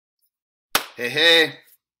Hey, hey,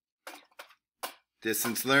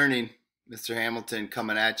 distance learning, Mr. Hamilton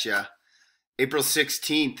coming at you. April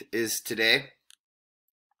 16th is today.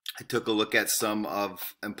 I took a look at some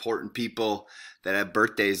of important people that have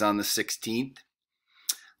birthdays on the 16th.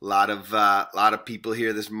 A lot of people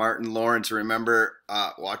here. This Martin Lawrence, remember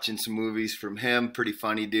watching some movies from him. Pretty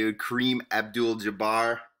funny dude. Kareem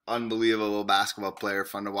Abdul-Jabbar, unbelievable basketball player.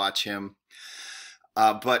 Fun to watch him.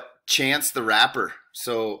 But Chance the Rapper.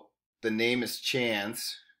 So the name is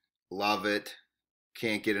Chance. Love it.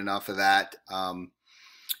 Can't get enough of that.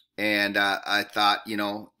 And I thought, you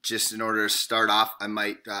know, just in order to start off, I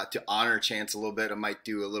might, to honor Chance a little bit, I might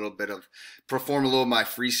do a little bit of, perform a little of my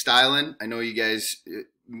freestyling. I know you guys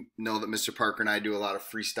know that Mr. Parker and I do a lot of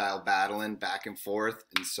freestyle battling back and forth.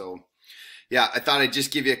 And so, yeah, I thought I'd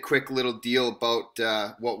just give you a quick little deal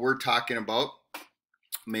about what we're talking about.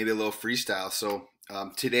 Maybe a little freestyle. So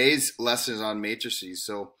today's lesson is on matrices.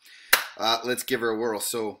 So let's give her a whirl.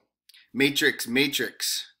 So Matrix,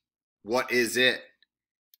 what is it?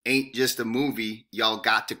 Ain't just a movie, y'all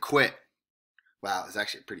got to quit. Wow, it's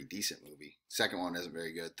actually a pretty decent movie. Second one isn't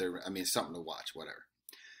very good. Third, I mean, it's something to watch, whatever.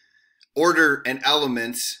 Order and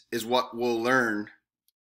elements is what we'll learn.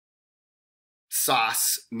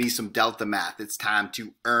 Sauce me some delta math. It's time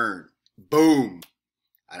to earn. Boom.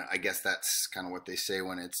 I guess that's kind of what they say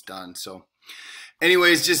when it's done. So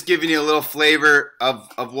anyways, just giving you a little flavor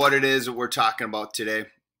of what it is that we're talking about today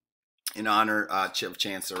in honor of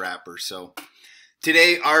Chance the Rapper. So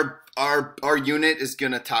today our unit is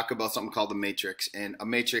going to talk about something called a matrix. And a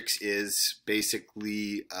matrix is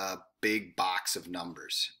basically a big box of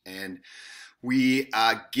numbers. And we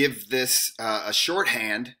give this a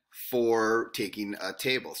shorthand for taking a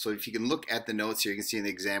table. So if you can look at the notes here, you can see an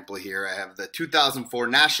example here. I have the 2004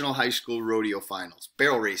 National High School Rodeo Finals,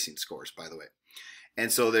 barrel racing scores, by the way.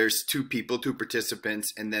 And so there's two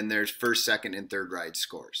participants, and then there's first, second, and third ride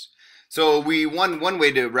scores. So one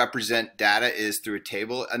way to represent data is through a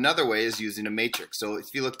table. Another way is using a matrix. So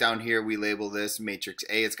if you look down here, we label this matrix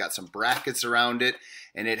A. It's got some brackets around it,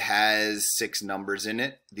 and it has 6 numbers in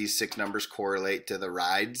it. These 6 numbers correlate to the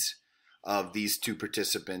rides of these two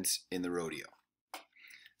participants in the rodeo.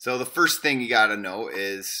 So the first thing you got to know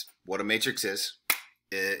is what a matrix is.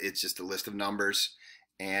 It's just a list of numbers,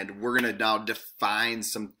 and we're going to now define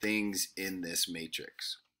some things in this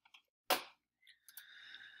matrix.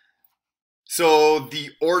 So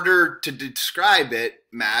the order to describe it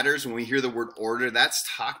matters. When we hear the word order, that's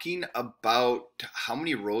talking about how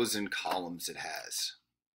many rows and columns it has.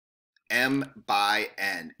 M by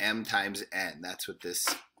N, M times N. That's what this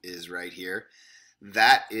is right here.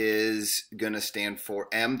 That is going to stand for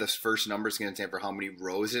M. The first number is going to stand for how many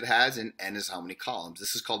rows it has, and N is how many columns.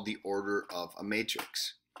 This is called the order of a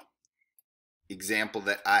matrix. Example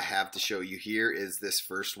that I have to show you here is this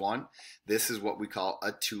first one. This is what we call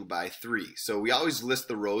a 2 by 3. So we always list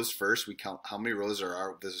the rows first. We count how many rows there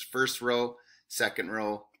are. This is first row, second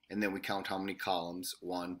row, and then we count how many columns.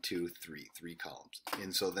 1, 2, 3, 3 columns.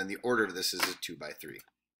 And so then the order of this is a 2 by 3.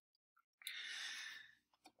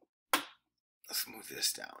 Let's move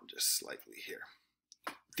this down just slightly here.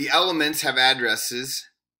 The elements have addresses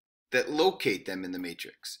that locate them in the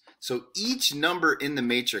matrix. So each number in the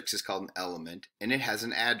matrix is called an element, and it has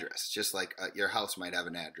an address, just like your house might have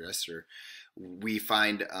an address, or we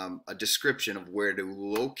find a description of where to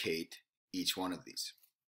locate each one of these.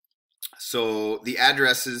 So the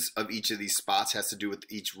addresses of each of these spots has to do with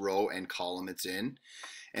each row and column it's in,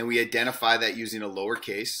 and we identify that using a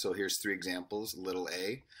lowercase. So here's 3 examples. Little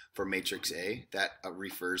a for matrix A, that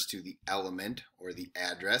refers to the element or the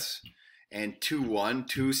address. And 2, 1,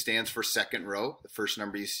 2 stands for second row. The first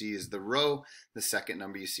number you see is the row. The second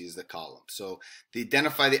number you see is the column. So they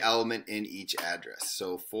identify the element in each address.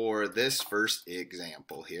 So for this first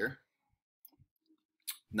example here,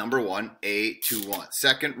 number 1, A21.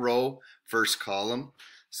 Second row, first column.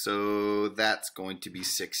 So that's going to be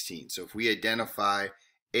 16. So if we identify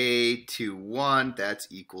A21, that's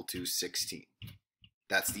equal to 16.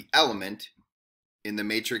 That's the element in the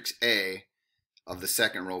matrix A of the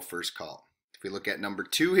second row, first column. If we look at number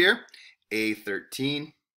 2 here,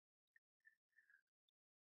 A13,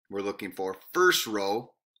 we're looking for first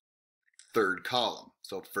row, third column.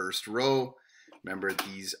 So first row, remember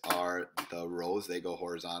these are the rows, they go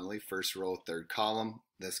horizontally. First row, third column,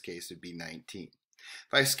 in this case would be 19.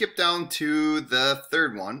 If I skip down to the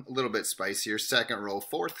third one, a little bit spicier, second row,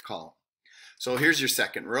 fourth column. So here's your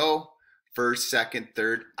second row, first, second,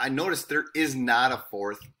 third. I noticed there is not a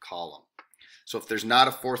fourth column. So if there's not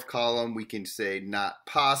a fourth column, we can say not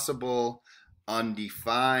possible,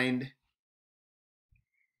 undefined,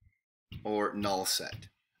 or null set.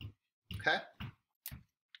 Okay?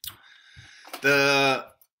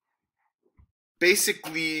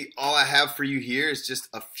 Basically, all I have for you here is just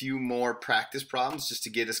a few more practice problems just to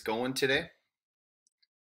get us going today.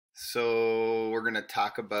 So we're going to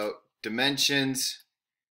talk about dimensions.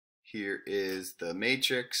 Here is the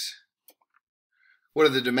matrix. What are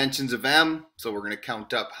the dimensions of M? So we're going to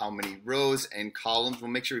count up how many rows and columns. We'll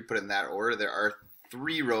make sure we put it in that order. There are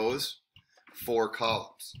 3 rows, 4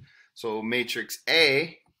 columns. So matrix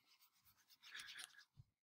A,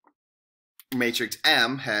 matrix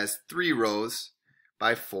M has 3 rows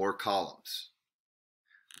by 4 columns.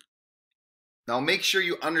 Now make sure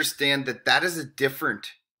you understand that that is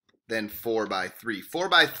different than 4 by 3. 4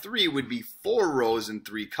 by 3 would be 4 rows and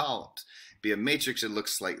 3 columns. Be a matrix, it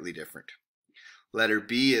looks slightly different. Letter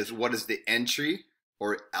B is what is the entry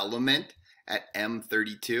or element at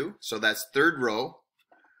M32? So that's 3rd row,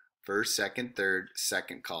 1st, 2nd, 3rd,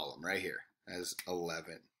 2nd column right here as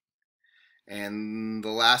 11. And the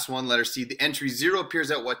last one, letter C, the entry 0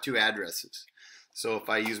 appears at what 2 addresses? So if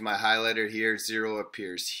I use my highlighter here, 0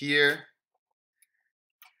 appears here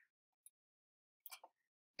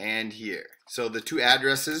and here. So the 2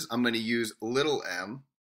 addresses, I'm going to use little m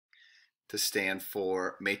to stand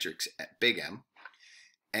for matrix big M.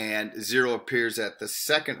 And 0 appears at the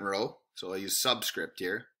 2nd row, so I'll use subscript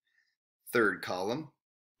here, 3rd column,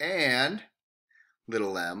 and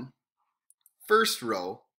little m, 1st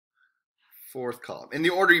row, 4th column. And the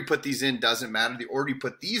order you put these in doesn't matter. The order you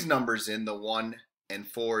put these numbers in, the 1 and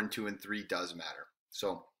 4 and 2 and 3, does matter.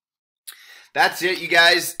 So that's it, you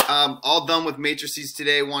guys. All done with matrices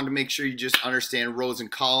today. Wanted to make sure you just understand rows and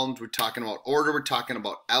columns. We're talking about order. We're talking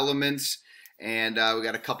about elements. And we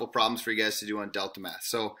got a couple problems for you guys to do on Delta Math.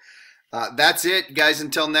 So that's it, guys.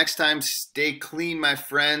 Until next time, stay clean, my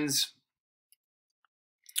friends.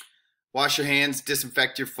 Wash your hands,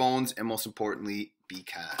 disinfect your phones, and most importantly, be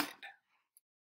kind.